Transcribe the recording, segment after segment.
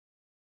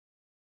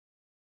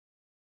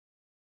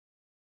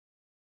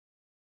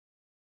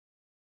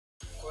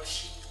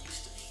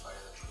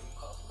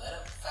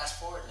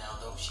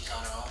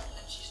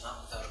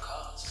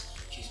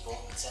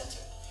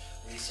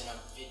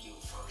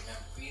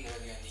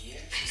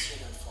she's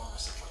here to inform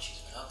us of what she's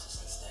been up to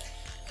since then,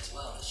 as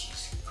well as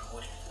she's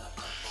promoting an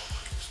upcoming book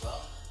as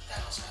well.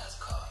 That also has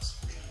a cause.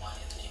 One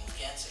in the name of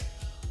cancer.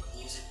 With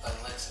music by the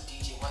likes of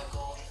DJ White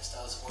Gold and the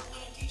Styles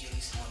Award-winning DJ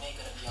Lisa Monet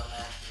gonna be on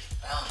that.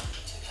 Bound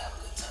to have a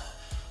good time.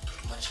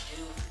 Pretty much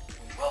ado,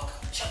 we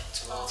welcome Chuck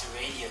to Royalty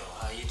Radio.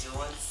 How you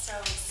doing? So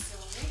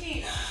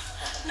sweet.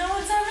 No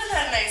one's ever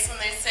that nice when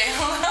they say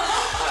hello.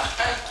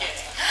 I'm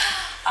kidding.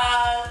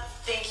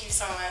 Thank you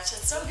so much.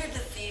 It's so good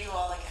to see you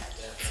all again.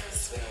 Yeah,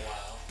 it's been a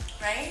while.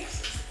 Right?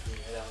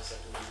 That was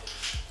like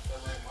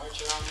February,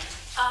 March around there?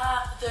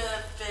 The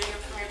video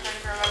premiere party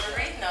for Remember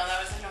Read? No, that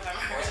was in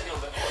November. Was it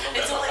November? Oh,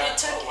 November. It's only, it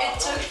took,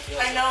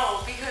 I like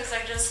know, because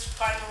I just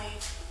finally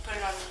put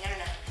it on the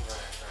internet.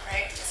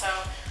 Right? So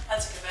that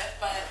took a bit,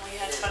 but we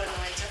had fun in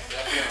the winter.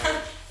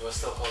 Yeah, it was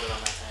still cold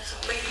around that time. So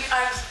But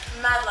I was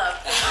mad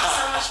love. Thank you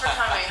so much for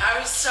coming. That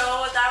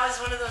was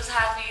one of those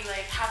happy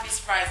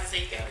surprises that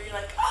you get where you're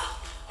like, oh.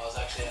 I was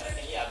actually, I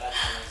think, yeah, that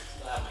time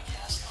I had my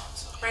cast on.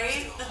 So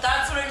Right?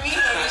 That's what I mean.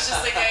 I was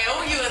just like, I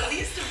owe you at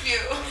least a few.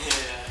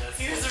 Yeah,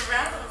 that's He was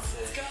around.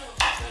 Let's go.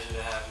 Pleasure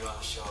to have you on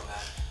the show,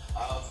 man.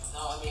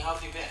 No, I mean, how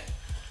have you been?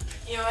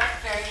 You know what?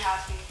 Very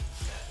happy.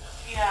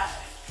 Yeah,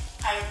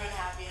 I've been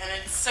happy, and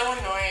it's so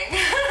annoying.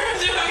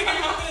 Doing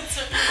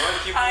moments.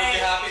 People will be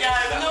happy.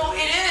 Yeah, no,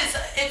 it is.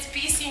 It's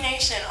BC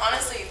Nation.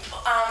 Honestly,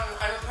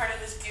 I'm a part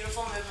of this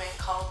beautiful movement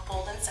called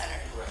Bold and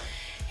Centered. Right.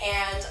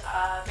 And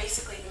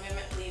basically, the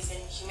movement believes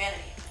in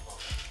humanity.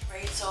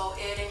 Right? So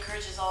it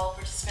encourages all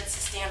participants to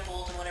stand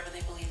bold in whatever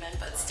they believe in,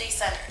 but stay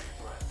centered.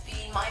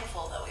 Be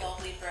mindful that we all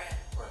bleed red.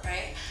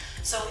 Right?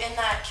 So in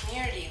that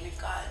community, we've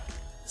got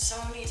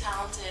so many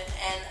talented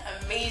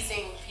and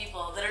amazing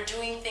people that are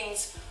doing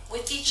things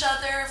with each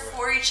other,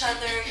 for each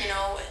other, you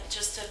know,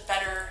 just to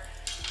better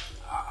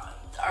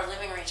our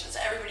living arrangements.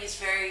 Everybody's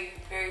very,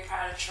 very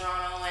proud of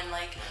Toronto, and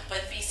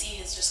but BC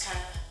has just kind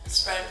of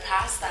spread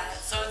past that.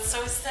 So it's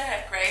so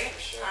aesthetic, right?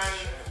 Sure.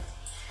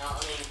 Now, I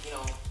mean, you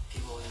know,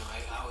 people, you know,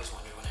 I always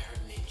wondered when I heard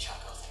the name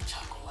Chuck, I was like,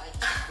 Chuck,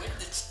 where did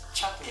this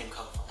Chuck name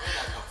come from? Where did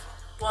that come from?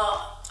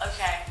 Well,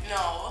 okay,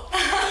 no.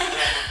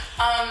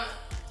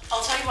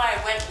 I'll tell you why I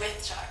went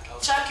with Chuck.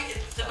 Okay. Chuck,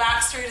 the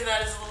backstory to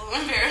that is a little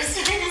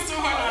embarrassing. So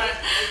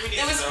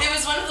it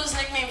was one of those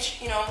nicknames,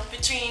 you know,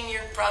 between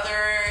your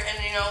brother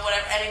and, you know,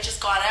 whatever, and it just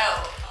got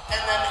out.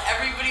 And then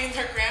everybody and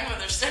their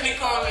grandmother started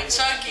calling me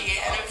Chucky,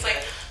 and it was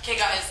like, okay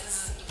guys,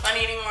 this isn't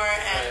funny anymore,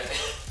 and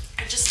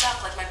it just stuck.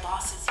 Like, my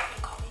bosses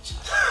even call me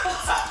Chucky.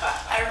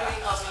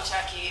 Everybody calls me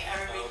Chucky.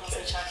 Everybody calls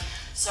me Chuck.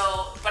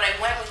 So, but I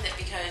went with it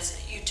because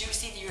you do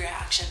see the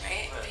reaction,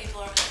 right?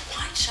 People are like,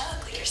 why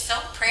Chuck? Like, you're so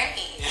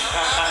pretty.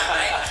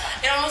 Right?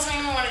 It almost made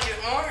me want to do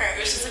it more.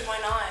 It was just like, why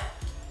not?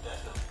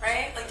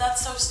 Right? Like, that's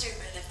so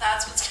stupid. If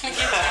that's what's going to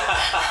get you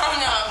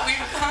hung up,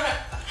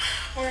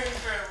 we're in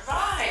for a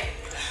ride.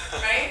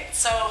 Right?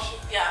 So,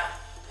 yeah.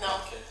 No,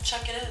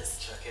 Chuck it is.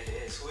 Chuck it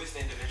is. Who is the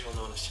individual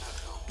known as Chuck,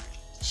 though?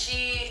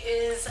 She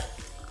is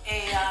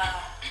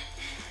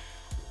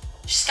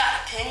she's got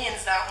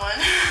opinions, that one.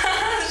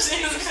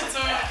 She's got so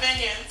many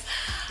opinions.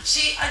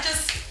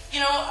 You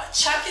know,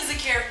 Chuck is a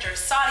character,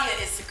 Sadia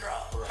is the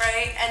girl,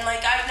 right? And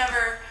I've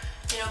never,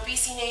 you know,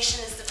 BC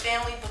Nation is the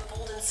family, but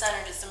Bold and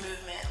Centered is the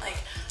movement.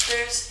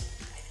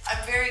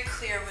 I'm very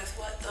clear with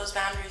what those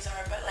boundaries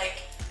are, but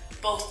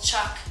both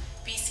Chuck,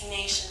 BC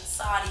Nation,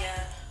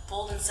 Sadia,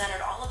 Bold and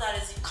Centered, all of that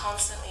is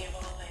constantly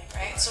evolving,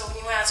 right? So when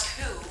you ask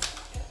who,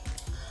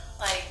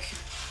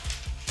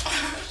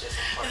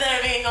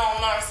 they're being all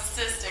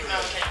narcissistic. No,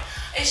 I'm kidding.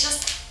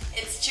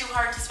 It's too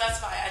hard to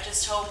specify. I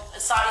just hope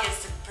Sadia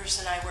is the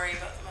person I worry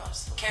about the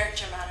most.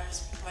 Character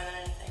matters more than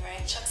anything,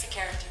 right? Chuck's a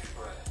character.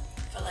 Right.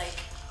 But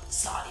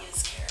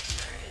Sadia's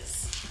character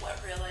is what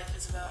real life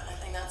is about, and I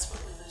think that's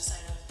what we lose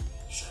sight of.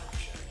 Sure.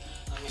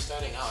 I mean,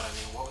 starting out,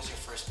 what was your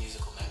first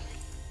musical memory?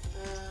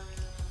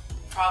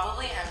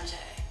 Probably MJ.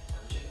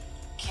 MJ?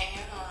 Can't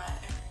even lie.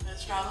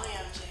 It's probably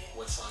MJ.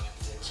 What song in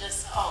particular?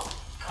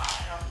 God,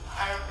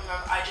 I don't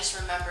remember. I just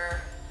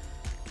remember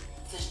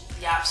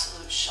the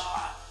absolute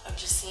shock of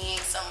just seeing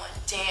someone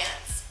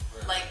dance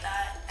like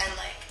that, and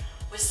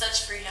with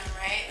such freedom,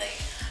 right?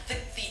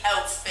 The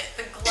outfit,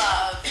 the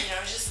glove, you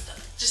know,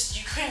 just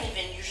you couldn't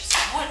even. You're just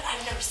like, what?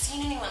 I've never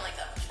seen anyone like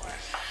that before.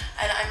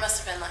 And I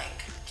must have been I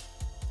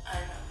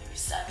don't know, maybe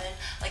 7.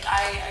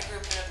 I grew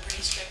up in a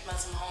pretty strict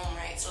Muslim home,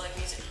 right? So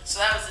music. So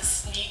that was a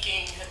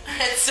sneaking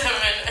at 7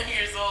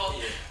 years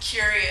old,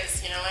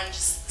 curious, you know, and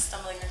just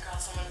stumbling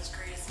across someone as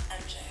great as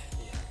MJ.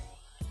 Yeah,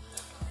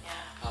 definitely.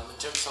 Yeah. In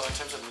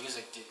terms of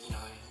music,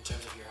 in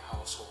terms of your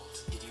household,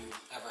 did you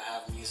ever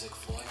have music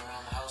flowing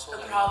around the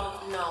household?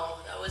 No,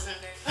 that wasn't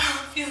very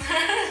popular.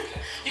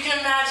 Okay. You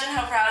can imagine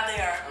how proud they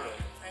are. Right.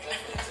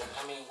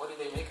 What do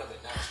they make of it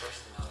now,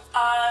 especially now?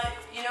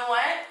 You know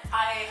what?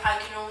 I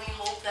can only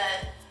hope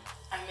that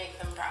I make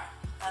them proud.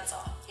 That's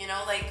all. You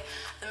know,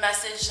 the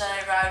message that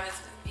I ride with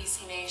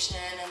BC Nation,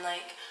 and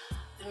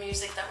the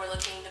music that we're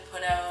looking to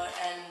put out,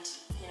 and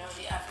you know,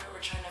 the effort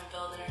we're trying to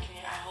build in our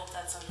community. I hope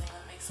that's something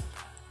that makes them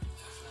proud.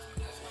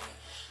 Definitely.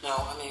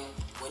 Now,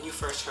 when you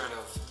first heard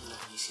of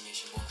BC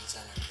Nation, Bold and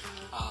Centered,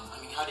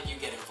 how did you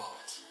get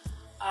involved?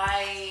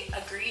 I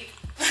agreed,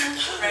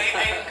 right?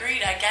 I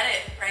agreed. I get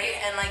it, right?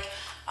 And like,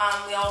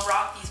 we all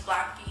rock these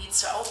black beads.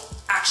 So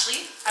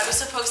actually, I was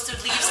supposed to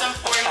leave some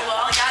for you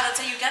all. Yeah, that's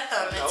how you get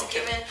them. It's a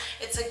given.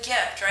 It's a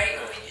gift, right?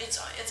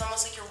 It's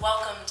almost like you're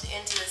welcomed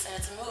into this, and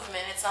it's a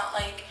movement. It's not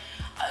like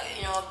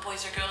you know, a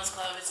boys or girls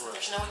club.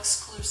 There's no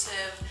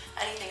exclusive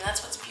anything.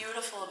 That's what's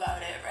beautiful about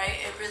it, right?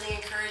 It really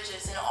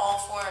encourages in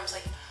all forms.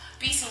 Like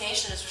BC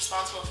Nation is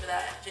responsible for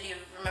that video.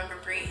 Remember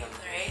Breathe,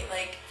 right?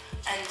 Like.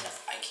 And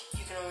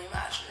you can only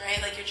imagine,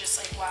 right? Like, you're just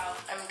like, wow,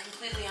 I'm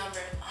completely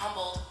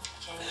humbled, I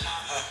can't even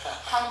talk,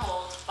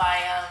 humbled by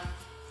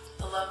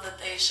the love that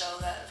they show.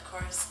 That, of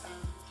course,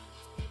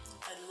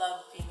 I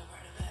love being a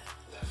part of it.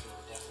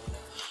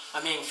 Definitely.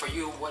 I mean, for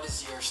you, what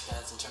is your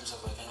stance in terms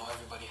of, like, I know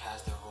everybody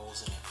has their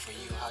roles in it. For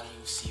you, how do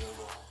you see your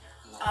role?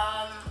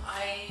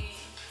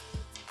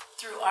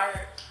 Through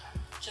art,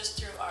 just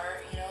through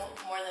art, you know,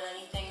 more than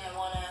anything, I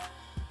want to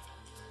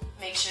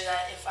make sure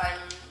that if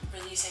I'm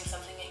releasing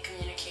something, it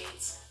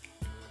communicates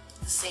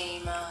the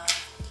same,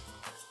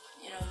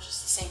 you know,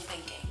 just the same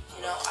thinking.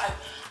 You know,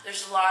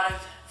 there's a lot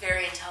of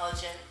very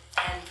intelligent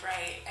and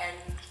bright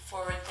and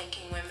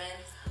forward-thinking women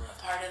a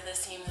part of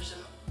this team. There's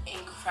some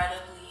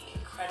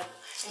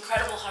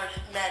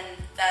incredible-hearted men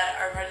that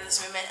are part of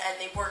this movement, and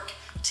they work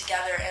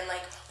together. And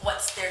like,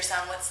 what's their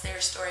sound? What's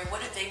their story?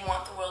 What do they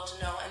want the world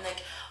to know? And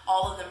like,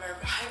 all of them are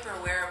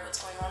hyper-aware of what's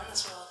going on in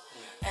this world.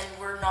 And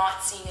we're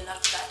not seeing enough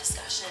of that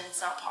discussion.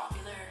 It's not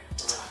popular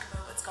to talk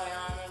about what's going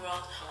on in the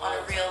world on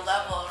a real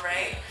level,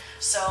 right?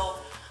 So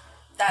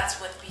that's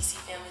what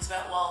BC Family's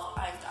about. Well,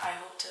 I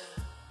hope to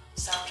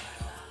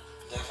soundtrack that.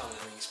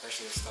 Definitely, I mean,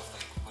 especially with stuff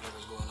like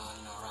whatever's going on,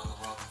 you know, around the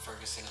world in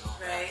Ferguson and all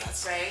right, that.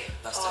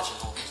 That's touching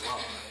home as well,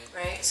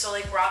 right? Right. So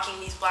like rocking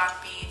these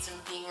black beads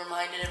and being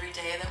reminded every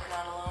day that we're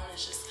not alone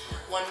is just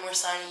one more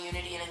sign of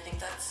unity, and I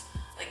think that's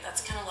the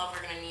kind of love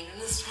we're gonna need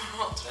in this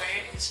world,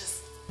 right? It's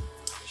just.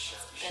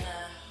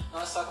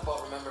 Now let's talk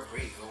about Remember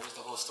Breathe. What was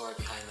the whole story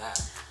behind that?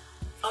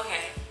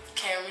 Okay,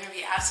 I'm gonna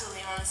be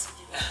absolutely honest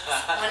with you guys.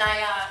 When I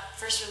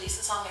first released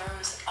the song,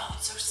 everyone was like, "Oh,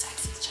 it's so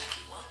sexy,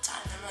 Jackie, well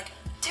done." And I'm like,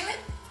 "Do it?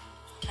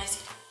 Can I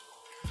see it?"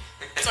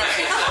 Sorry.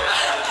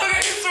 Sorry.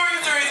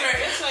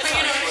 But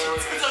you know,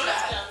 it's so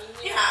bad.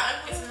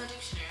 Yeah. It's in the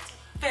dictionary.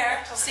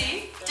 Fair.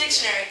 See?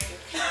 Dictionary.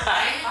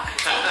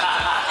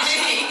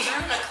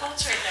 You're in a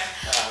culture right there.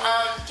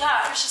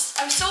 Yeah, I was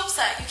so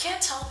upset. You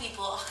can't tell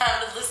people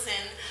how to listen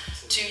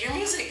to your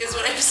music, is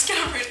what I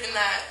discovered in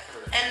that.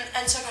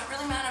 And so I got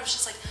really mad. I was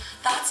just like,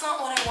 that's not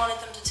what I wanted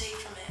them to take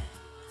from it.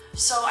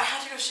 So I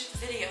had to go shoot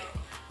the video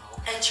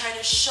and try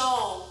to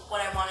show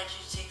what I wanted you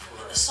to take from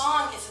it. The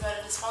song is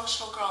about a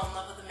dysfunctional girl in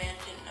love with a man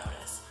who didn't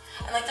notice.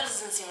 And like, that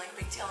doesn't seem like a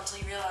big deal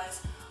until you realize,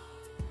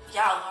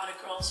 yeah, a lot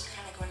of girls are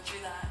kind of going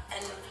through that.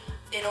 And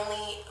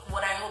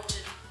what I hope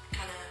to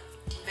kind of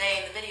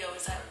convey in the video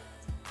is that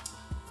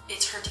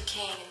it's her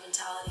decaying in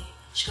mentality.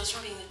 She goes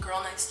from being the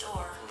girl next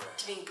door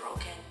to being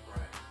broken.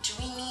 Do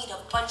we need a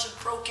bunch of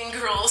broken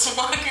girls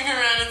walking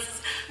around?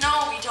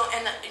 No, we don't.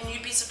 And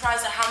you'd be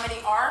surprised at how many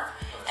are,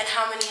 and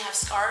how many have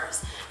scars,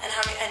 and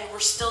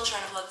we're still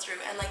trying to plug through.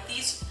 And like,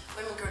 these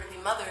women grow to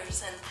be mothers,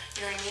 and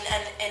you know what I mean.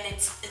 And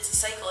it's a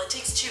cycle. It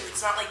takes two.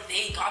 It's not like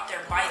they got there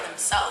by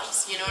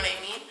themselves. You know what I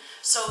mean?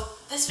 So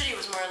this video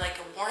was more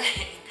like a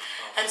warning.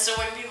 And so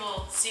when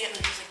people see it, and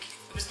they're just like,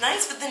 it was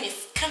nice, but then you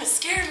kind of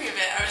scared me a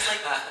bit. I was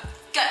like,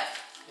 good.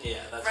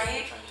 Yeah, that's right. What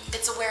you're trying to do.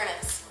 It's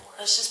awareness.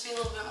 Let's just be a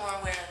little bit more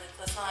aware.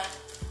 Like,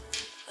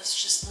 let's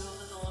just move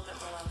with a little bit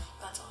more love.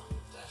 That's all.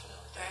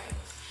 Definitely. Right?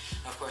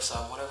 Of course,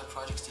 what other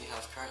projects do you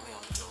have currently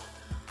on the go?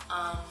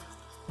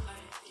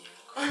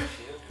 Quite a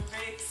few. I'm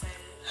very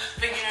excited.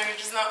 But you know,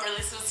 you're just not really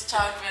supposed to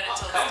talk about it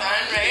till it's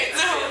done, right?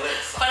 So,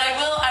 but I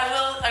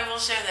will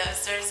share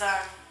this. There's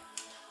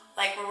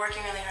like, we're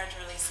working really hard to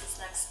release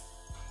this next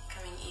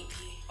coming EP.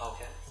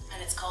 Okay. And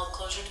it's called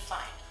Closure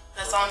Defined.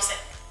 That's all I'm saying.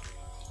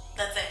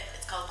 That's it.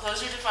 It's called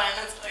Closure Defined.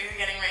 That's what you're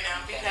getting right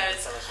now,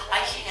 because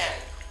I can't.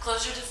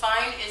 Closure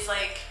Defined is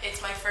like, it's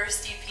my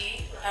first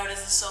EP out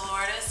as a solo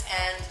artist,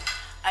 and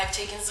I've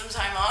taken some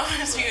time off,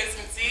 as you guys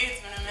can see.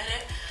 It's been a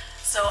minute.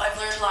 So I've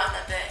learned a lot in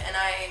that bit, and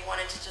I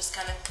wanted to just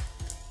kind of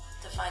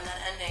define that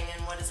ending.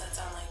 And what does that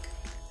sound like?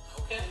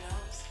 Okay. Who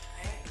knows,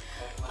 right?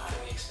 When can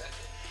we expect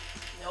it?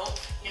 Nope.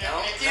 You're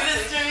not gonna do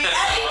this to me.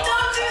 Hey,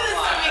 don't do this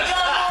to me.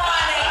 Come on,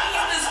 I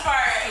hate this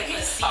part.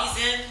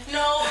 Season.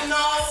 No.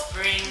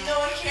 Spring. No,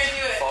 I can't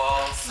do it.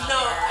 Fall.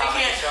 No, I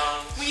can't.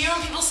 When you know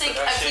people say,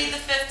 I plead the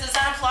fifth, does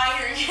that apply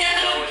here?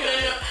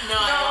 No,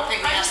 I don't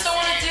think we I have just to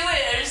don't want say to do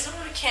it. I just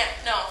can't.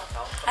 No,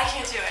 I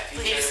can't do it.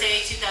 Can you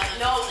say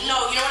 2015? No, you know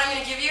what I'm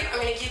going to give you? I'm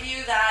going to give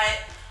you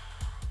that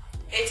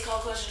it's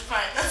called Closure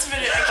Defined. That's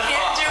about it. I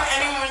can't do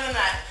any more than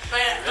that.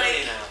 But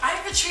Really like, now?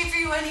 I have a treat for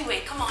you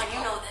anyway. Come on,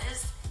 you know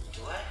this.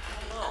 Do I? I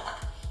don't know.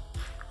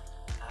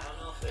 I don't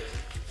know if there's,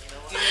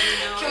 Do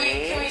you know?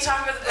 Can we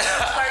talk about the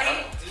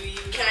party?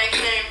 Can I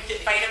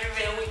invite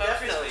everybody to the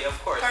Definitely, of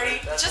course. party?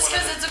 That's Just one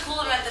because of it's a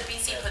cool event that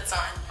BC puts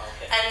on.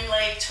 Okay. And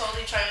like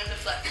totally trying to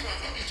deflect.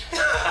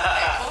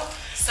 Okay, cool.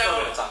 Still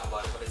So gonna talk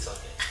about it, but it's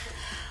okay.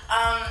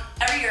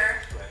 every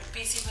year Right.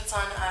 BC puts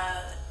puts on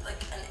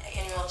like an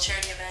annual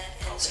charity event,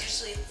 and it's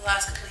usually the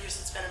last couple of years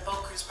it's been a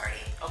boat cruise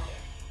party. Okay.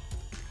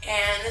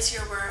 And this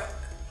year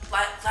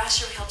last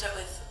year we helped out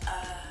with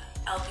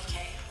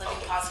LPK, Living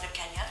Positive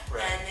Kenya,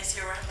 and this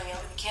year we're helping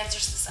out with the Cancer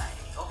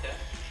Society. Okay.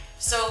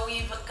 So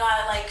we've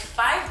got like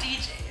 5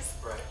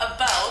 DJs, a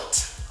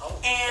boat,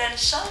 and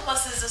shuttle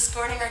buses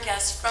escorting our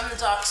guests from the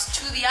docks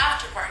to the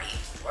after party.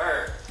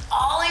 Word.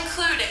 All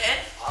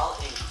included. All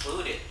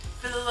included.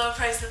 For the low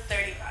price of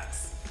 $30.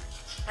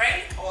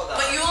 Right? Hold on.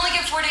 But you only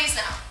get 4 days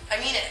now. I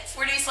mean it.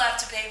 4 days left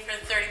to pay for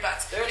 $30.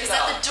 Because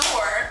at the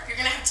door, you're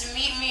gonna have to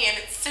meet me and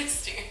it's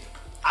 $60.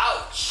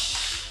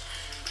 Ouch.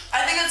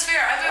 I think that's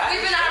fair.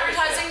 We've been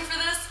advertising for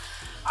this.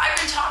 I've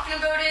been talking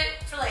about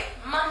it for like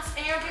months,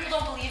 and you know people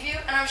don't believe you.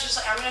 And I was just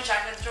like, I'm gonna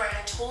jack it at the door, and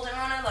I told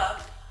everyone I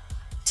love,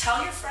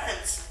 tell your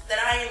friends that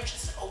I am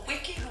just a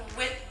wicked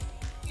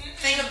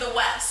thing of the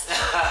West.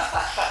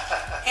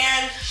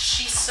 And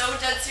she's so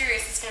dead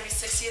serious. It's gonna be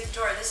 60 at the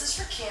door. This is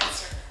for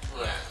cancer,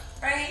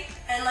 right?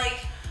 And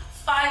like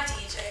 5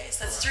 DJs.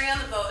 That's 3 on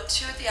the boat,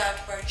 2 at the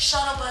after party.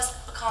 Shuttle bus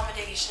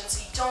accommodation, so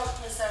you don't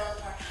miss out on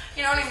the party.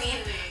 You know what I mean?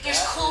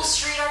 There's cool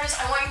street artists.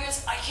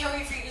 I can't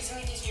wait for you guys to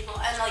meet these people.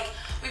 And like,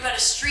 we've got a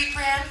street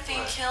brand,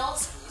 Fake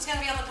Kills, who's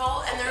gonna be on the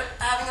boat, and they're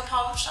having a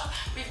pop-up shop.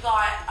 We've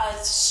got a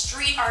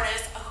street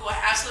artist who I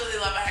absolutely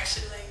love. I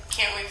actually like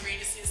can't wait for you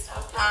to see his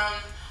stuff.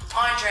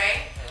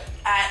 Andre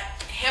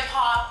at Hip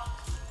Hop.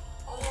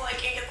 Oh, I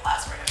can't get the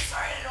last word. I'm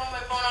sorry. I don't have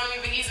my phone on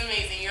me, but he's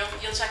amazing.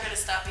 You'll check out his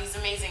stuff. He's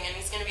amazing, and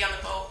he's gonna be on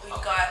the boat.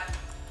 We've got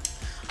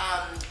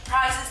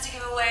prizes to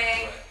give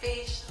away.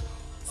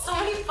 So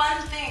many fun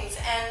things,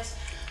 and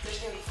there's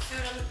gonna be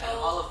food on the boat.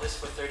 And all of this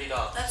for $30.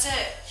 That's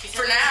it.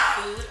 For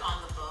now. Food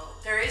on the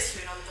boat. There is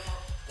food on the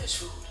boat. There's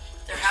food.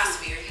 There has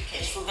to be, or you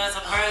can't. That's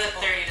a part of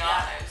the $30.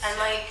 Yeah. And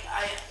like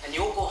and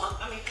you won't go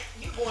hungry. I mean,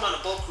 you're going on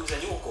a boat cruise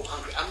and you won't go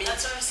hungry. I mean,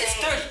 that's what I'm saying.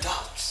 It's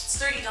 $30.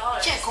 It's $30.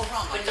 You can't go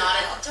wrong. But not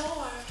at the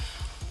door.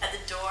 At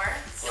the door,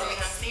 so you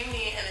come see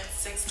me, and it's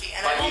 60.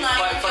 And But I will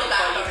not even feel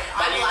bad about it.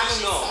 I will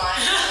actually smile.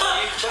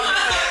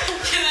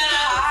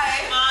 Hi.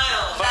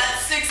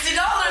 That's $60.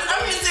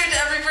 I'm gonna say it to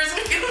every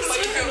person who comes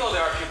But you through. know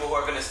there are people who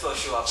are going to still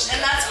show up.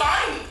 And that's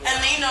fine. And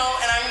they know,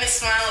 and I'm gonna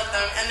smile at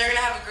them, and they're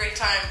gonna have a great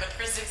time. But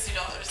for $60,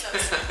 that's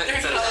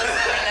 $30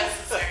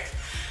 unnecessary.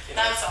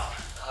 That's all.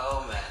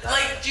 Oh man.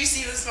 Like, do you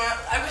see the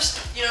smile? I wish,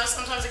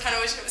 sometimes I kind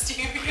of wish it was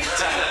TV.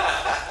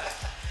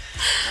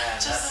 Man,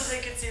 just so they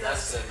could see that.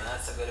 That's good, man.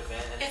 That's a good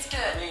event. And it's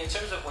good. I mean, in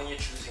terms of when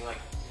you're choosing, like,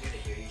 year to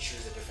year, you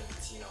choose a different,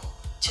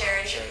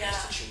 charities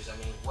to choose. I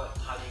mean,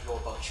 how do you go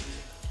about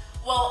choosing?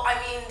 Well, I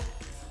mean,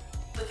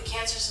 with the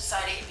Cancer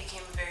Society, it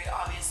became a very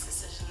obvious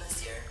decision this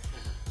year.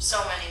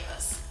 So many of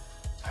us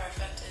are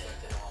affected.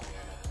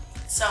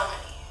 So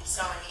many.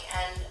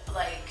 And,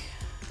 like,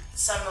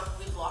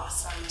 we've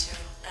lost some, too.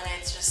 And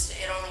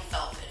it only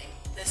felt fitting.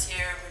 This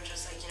year, we're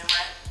just like, you know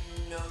what?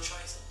 No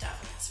choice. It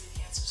definitely has to be the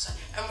Cancer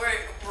Society. And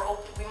we're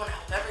open. We want to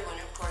help everyone,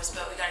 of course,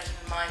 but we got to keep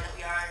in mind that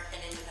we are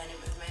an independent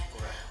movement.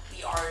 Right.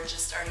 We are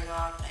just starting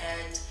off,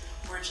 and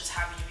we're just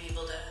happy to be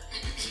able to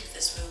keep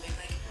this moving.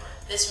 Like,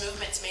 this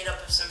movement's made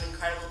up of some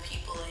incredible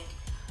people. Like,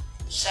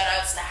 shout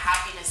outs to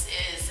Happiness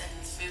Is and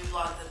the food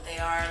blog that they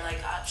are. Like,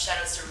 shout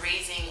outs to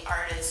Raising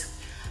Artists,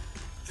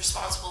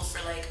 responsible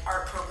for like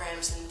art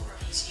programs and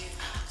these youth.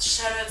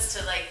 Shout outs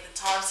to like the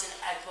Thompson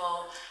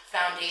Egbo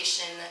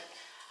Foundation that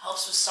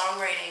helps with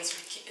songwriting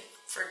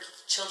for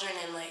children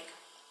in like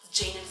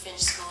Jane and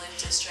Finch School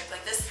District.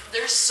 Like this,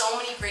 there's so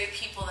many great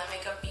people that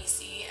make up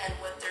BC, and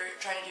what they're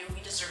trying to do.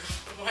 We deserve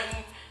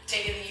one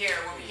day of the year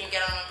where we can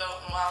get on a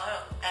boat and wild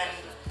out, and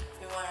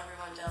we want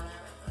everyone down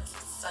there with us.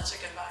 It's such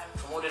a good vibe.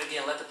 Promote it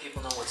again. Let the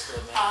people know what's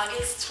good, man.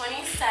 August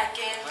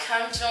 22nd.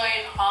 Come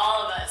join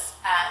all of us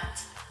at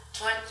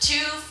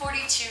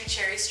 242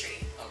 Cherry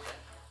Street. Okay.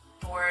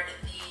 Board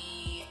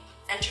the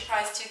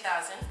Enterprise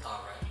 2000.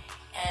 All right.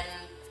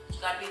 And you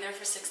gotta be there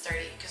for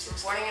 6:30 because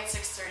we're boarding at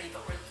 6:30.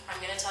 But I'm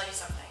gonna tell you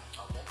something.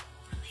 Okay.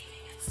 We're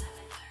leaving at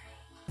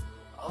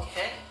 7:30.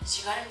 Okay.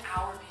 So you got an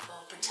hour, people.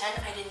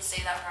 Pretend I didn't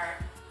say that part.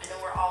 I know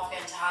we're all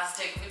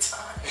fantastic with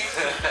time.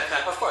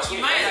 Of course.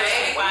 You might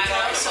say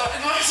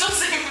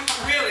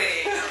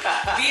really.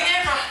 Be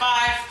there for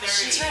 5:30.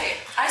 She's right.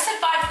 I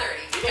said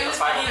 5:30. It was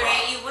 5:00.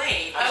 You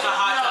wait. I There's a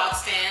hot no. dog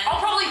stand.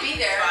 I'll probably be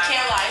there. I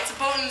can't lie. It's a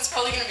boat and it's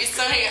probably gonna be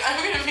sunny. I'm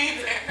gonna be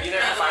there. Be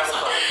there at 5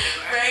 o'clock.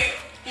 Right?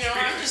 You know,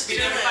 I'm just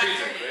Be doing there it.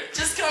 for 5:30.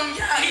 Just come,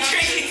 yeah.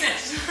 Pre-drinking.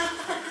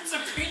 It's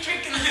a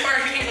pre-drink in the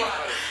parking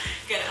lot.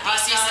 Get a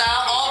hot BC dog.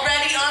 style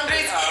already.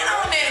 Andre's in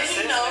on it. He That's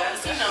it, knows.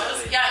 man. He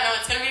knows. Yeah, no,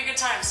 it's gonna be a good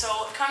time. So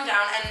come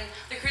down, and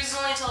the cruise is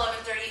only until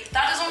 11:30. If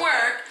that doesn't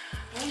work,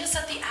 meet us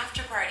at the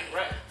after party.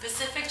 Right.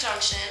 Pacific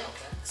Junction.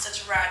 Okay.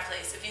 Such a rad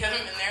place. If you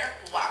haven't been there,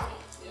 wow.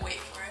 Yeah. Wait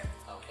for it.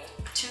 Okay.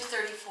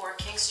 234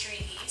 King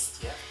Street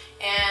East. Yeah.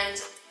 And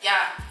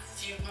yeah, a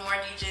few more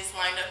DJs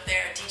lined up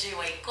there. DJ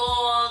White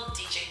Gold,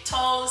 DJ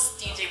Toast,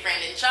 DJ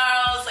Brandon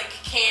Charles. Like,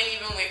 can't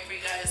even wait for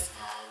you guys.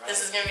 All right.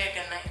 This is gonna be a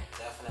good night.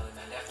 Definitely,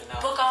 man. Definitely.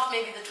 Now, Book off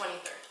maybe the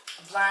 23rd.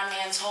 A Blind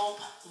Man's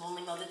Hope,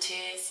 Lonely Mother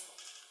Tears.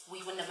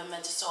 We were never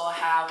meant to saw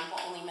how, we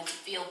were only meant to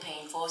feel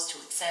pain, forced to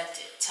accept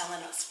it,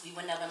 telling us we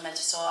were never meant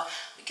to saw.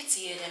 We could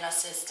see it in our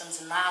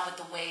systems and lie with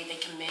the way they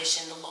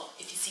commission the law.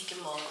 If you're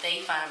seeking more, they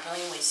find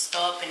brilliant ways to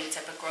stop any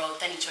type of growth.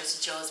 Any choice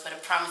is yours, but a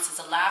promise is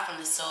a lie from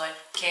the sword.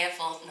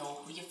 Careful,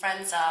 know who your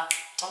friends are.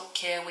 Don't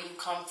care where you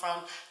come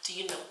from. Do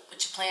you know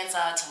what your plans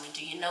are? Tell me,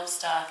 do you know,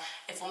 star?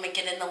 If we'll make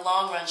it in the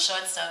long run,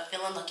 short stuff,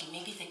 feeling lucky.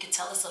 Maybe they could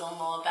tell us a little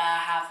more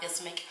about how it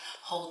feels to make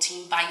whole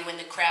team buy you in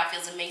the crowd.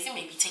 Feels amazing.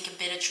 Maybe take a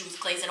bit of truth,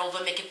 glaze it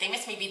over, make it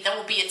famous. Maybe then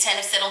we'll be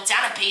attentive, settle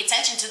down and pay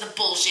attention to the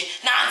bullshit.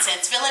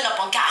 Nonsense, filling up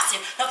on gossip.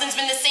 Nothing's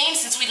been the same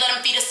since we let them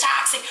feed us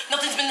toxic.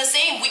 Nothing's been the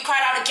same. We cried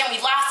out again, we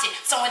lost it.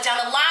 Somewhere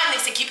down the line, they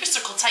said keep your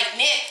circle tight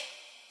knit.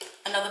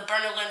 Another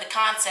burner learned the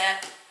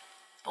concept,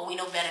 but we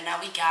know better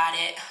now. We got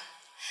it.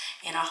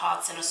 In our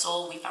hearts and our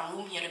soul, we found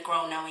room here to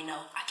grow. Now we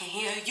know. I can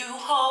hear you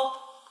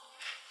hope.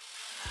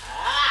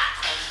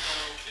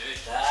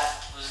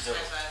 That was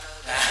dope.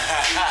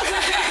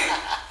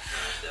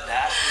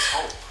 That was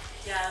hope.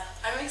 Yeah,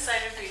 I'm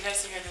excited for you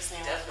guys to hear this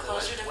name. Definitely.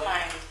 Closure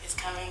Defined is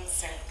coming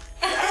soon.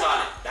 That's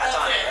on it. That's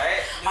on it,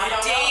 right? I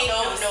don't date,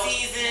 know, no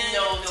season,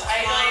 no no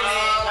title,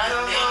 climate,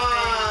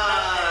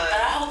 nothing.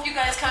 But I hope you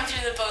guys come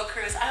through the boat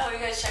cruise. I hope you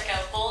guys check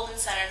out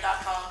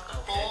boldandcentered.com.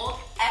 Okay. Bold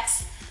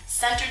X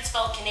centered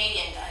spelled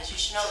Canadian, guys. You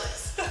should know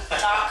this.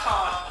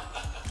 .com.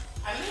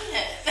 I mean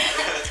it.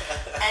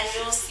 And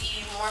you'll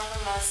see more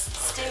from us.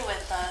 Stay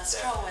with us.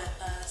 Grow with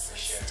us. For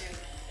Let's sure. do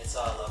it. It's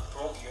all love.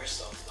 Promote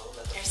yourself, though.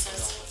 Let the You're so people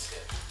know sweet. what's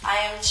good. I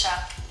am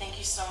Chuck. Thank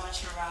you so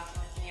much for rocking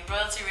with me.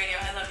 Royalty Radio,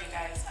 I love you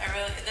guys.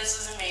 This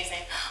was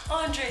amazing.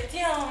 Andre,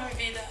 te amo mi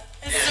vida.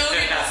 It's so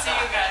good to see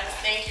you guys.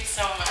 Thank you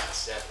so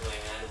much.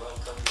 Definitely, man.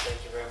 Welcome. Thank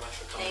you very much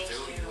for coming Thank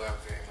through. you. You are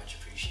very much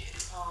appreciated.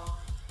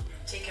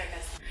 Take care,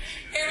 guys.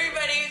 Hey,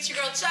 everybody, it's your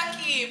girl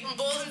Chucky from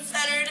Bold and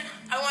Centered.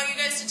 I want you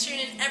guys to tune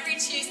in every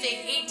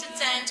Tuesday, 8 to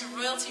 10 to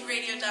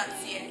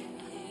royaltyradio.ca.